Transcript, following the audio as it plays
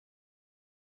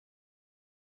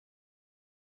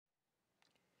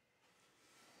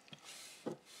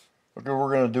Okay,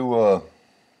 we're going to do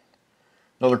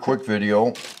another quick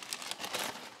video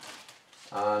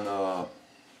on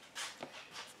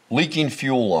leaking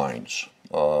fuel lines.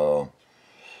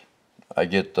 I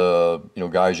get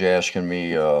guys asking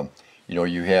me,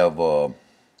 you have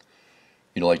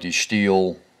like these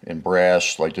steel and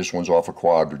brass, like this one's off a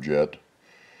quadrajet,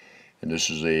 and this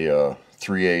is a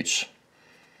 3/8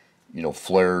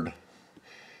 flared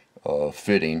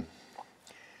fitting.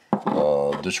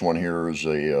 This one here is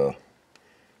a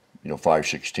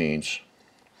 5/16.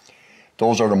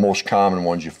 Those are the most common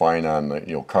ones you find on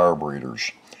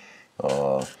carburetors.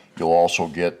 You'll also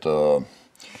get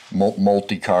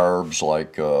multi-carbs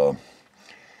like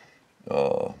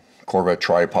Corvette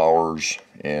tri-powers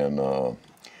and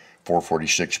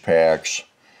 446 packs.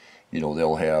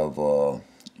 They'll have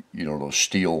those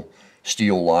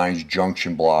steel lines,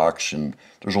 junction blocks, and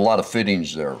there's a lot of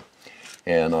fittings there.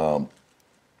 And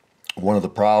one of the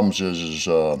problems is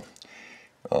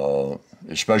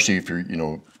especially if you're,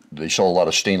 they sell a lot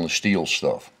of stainless steel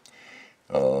stuff,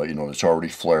 that's already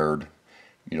flared,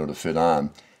 to fit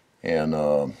on. And,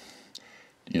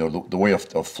 the way a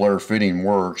flare fitting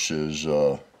works is,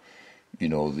 the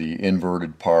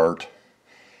inverted part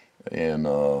and,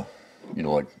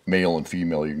 like male and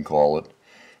female, you can call it,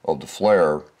 of the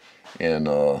flare. And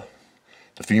the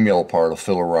female part will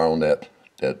fill around that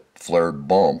flared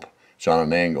bump. It's on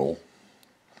an angle.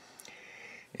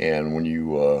 And when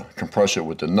you compress it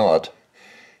with the nut,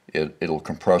 it'll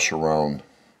compress around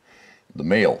the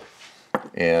male.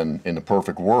 And in the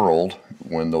perfect world,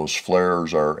 when those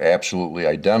flares are absolutely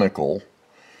identical,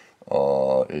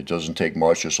 it doesn't take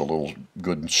much, just a little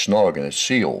good and snug, and it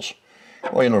seals.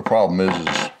 Well, the problem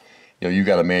is you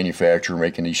got a manufacturer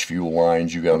making these fuel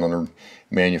lines, you got another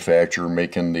manufacturer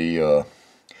making the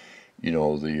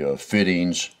the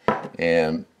fittings,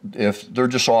 and if they're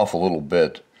just off a little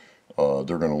bit,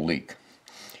 they're going to leak.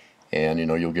 And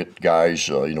you'll get guys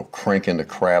cranking the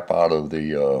crap out of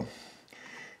the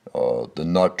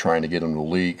nut trying to get them to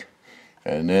leak,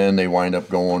 and then they wind up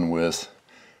going with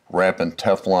wrapping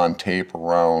Teflon tape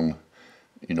around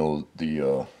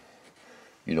the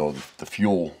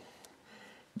fuel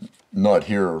nut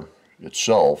here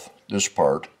itself, this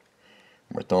part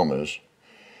where my thumb is.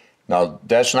 Now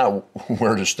that's not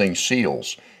where this thing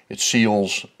seals. It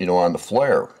seals on the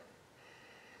flare.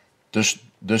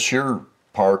 This here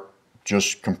part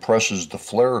just compresses the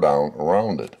flare down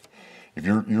around it. If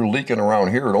you're leaking around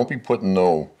here, don't be putting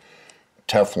no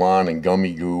Teflon and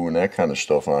gummy goo and that kind of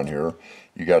stuff on here.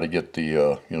 You got to get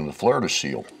the the flare to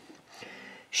seal.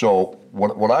 So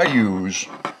what I use,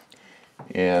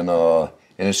 and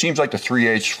it seems like the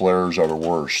 3/8 flares are the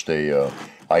worst.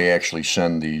 I actually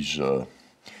send these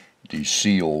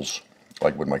seals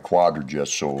like with my quadrajets,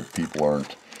 so people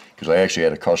aren't. Because I actually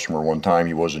had a customer one time,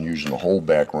 he wasn't using the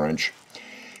holdback wrench,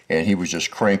 and he was just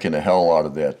cranking the hell out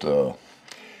of that,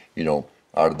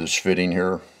 out of this fitting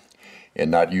here,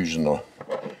 and not using the,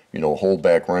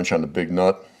 holdback wrench on the big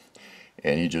nut.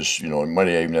 And he just, he might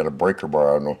have even had a breaker bar,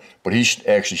 I don't know. But he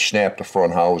actually snapped the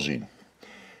front housing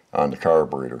on the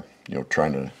carburetor,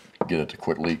 trying to get it to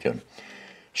quit leaking.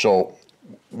 So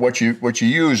what you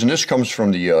use, and this comes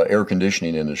from the air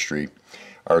conditioning industry,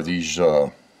 are these,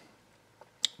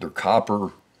 they're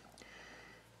copper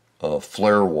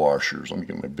flare washers. Let me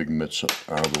get my big mitts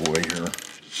out of the way here.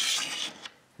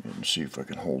 Let me see if I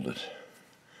can hold it.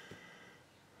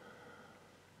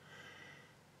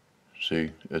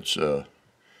 See,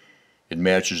 it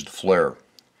matches the flare.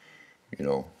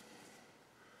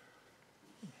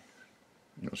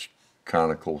 It's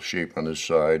conical shape on this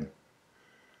side.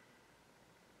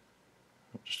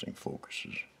 Hope this thing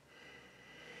focuses.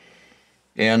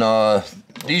 And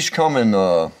these come in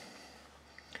a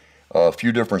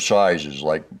few different sizes.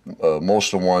 Like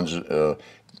most of the ones,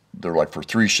 they're like for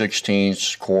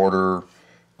 3/16, quarter,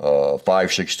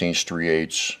 5/16,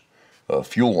 3/8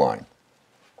 fuel line.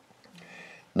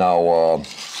 Now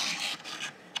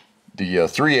the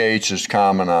 3/8 is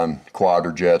common on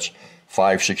quadrajets.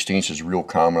 5/16 is real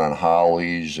common on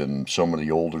Hollies and some of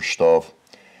the older stuff.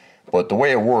 But the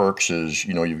way it works is,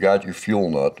 you've got your fuel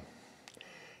nut,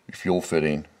 your fuel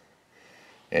fitting,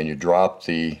 and you drop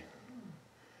the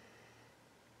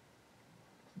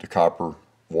copper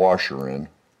washer in.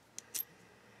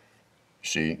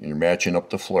 See, you're matching up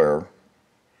the flare.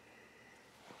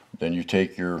 Then you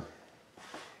take your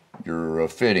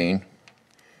fitting,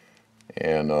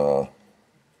 and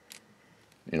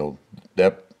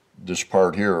this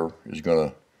part here is going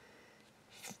to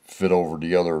fit over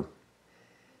the other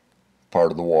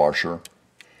part of the washer,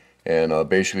 and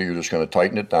basically you're just going to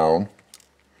tighten it down,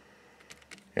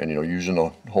 and using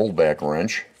a holdback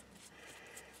wrench,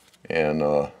 and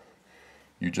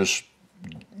you just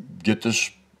get this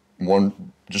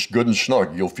one just good and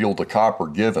snug. You'll feel the copper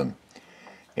given,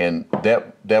 and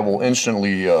that will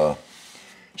instantly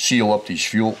seal up these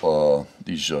fuel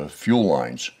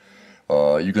lines.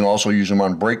 You can also use them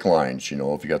on brake lines. You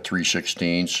know, if you got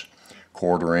 3/16,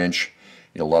 1/4 inch.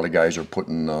 You know, a lot of guys are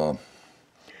putting you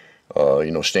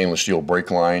know, stainless steel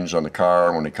brake lines on the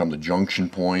car when they come to junction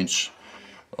points.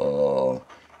 You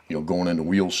know, going into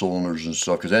wheel cylinders and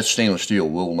stuff, because that stainless steel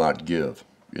will not give.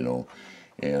 You know,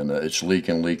 and it's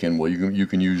leaking. Well, you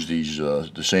can use these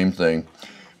the same thing.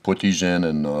 Put these in,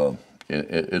 and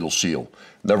it'll seal.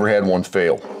 Never had one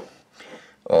fail.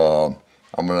 The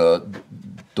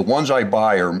ones I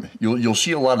buy are, you'll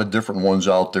see a lot of different ones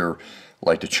out there,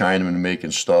 like the Chinaman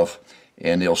making stuff,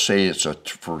 and they'll say it's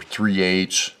for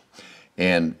 3/8,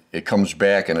 and it comes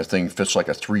back and the thing fits like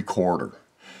a 3/4.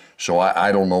 So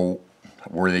I don't know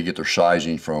where they get their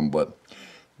sizing from, but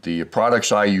the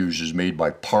products I use is made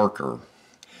by Parker,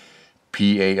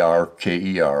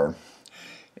 P-A-R-K-E-R,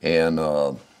 and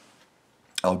I'll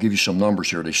give you some numbers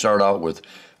here. They start out with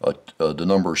the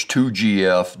numbers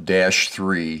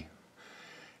 2GF-3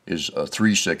 is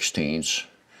 3/16,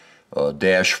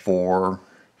 -4,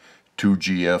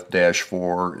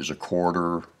 2GF-4 is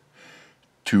 1/4,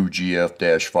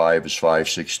 2GF-5 is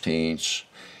 5/16,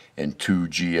 and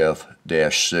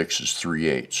 2GF-6 is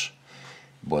 3/8.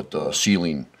 But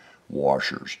sealing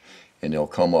washers, and they'll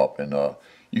come up, and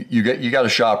you got to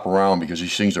shop around because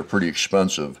these things are pretty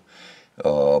expensive.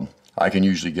 I can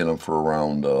usually get them for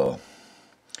around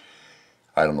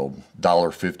I don't know,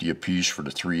 $1.50 a piece for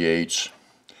the 3/8,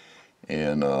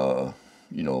 and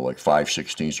you know, like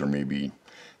 5/16 or maybe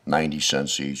 90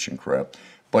 cents each and crap.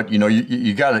 But you know,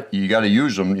 you gotta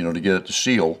use them, you know, to get it to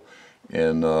seal,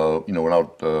 and you know,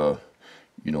 without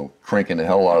you know, cranking the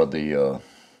hell out of the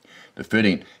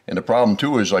fitting. And the problem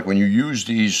too is, like, when you use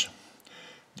these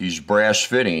brass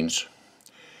fittings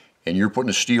and you're putting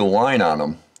a steel line on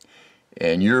them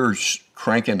and you're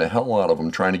cranking the hell out of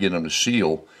them trying to get them to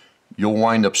seal, you'll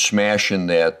wind up smashing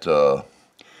that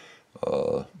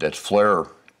that flare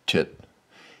tit.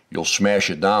 You'll smash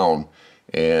it down,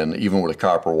 and even with a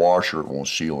copper washer it won't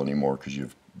seal anymore because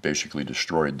you've basically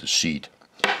destroyed the seat.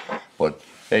 But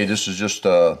hey, this is just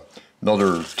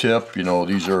another tip. You know,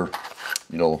 these are,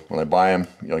 you know, when I buy them,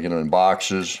 you know, I get them in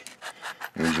boxes.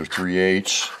 These are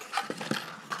 3/8.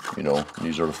 You know,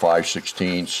 these are the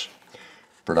 5/16.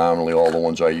 Predominantly all the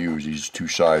ones I use, these two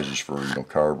sizes for, you know,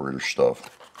 carburetor stuff.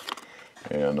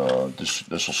 And this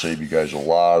will save you guys a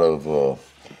lot of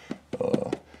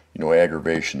you know,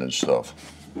 aggravation and stuff.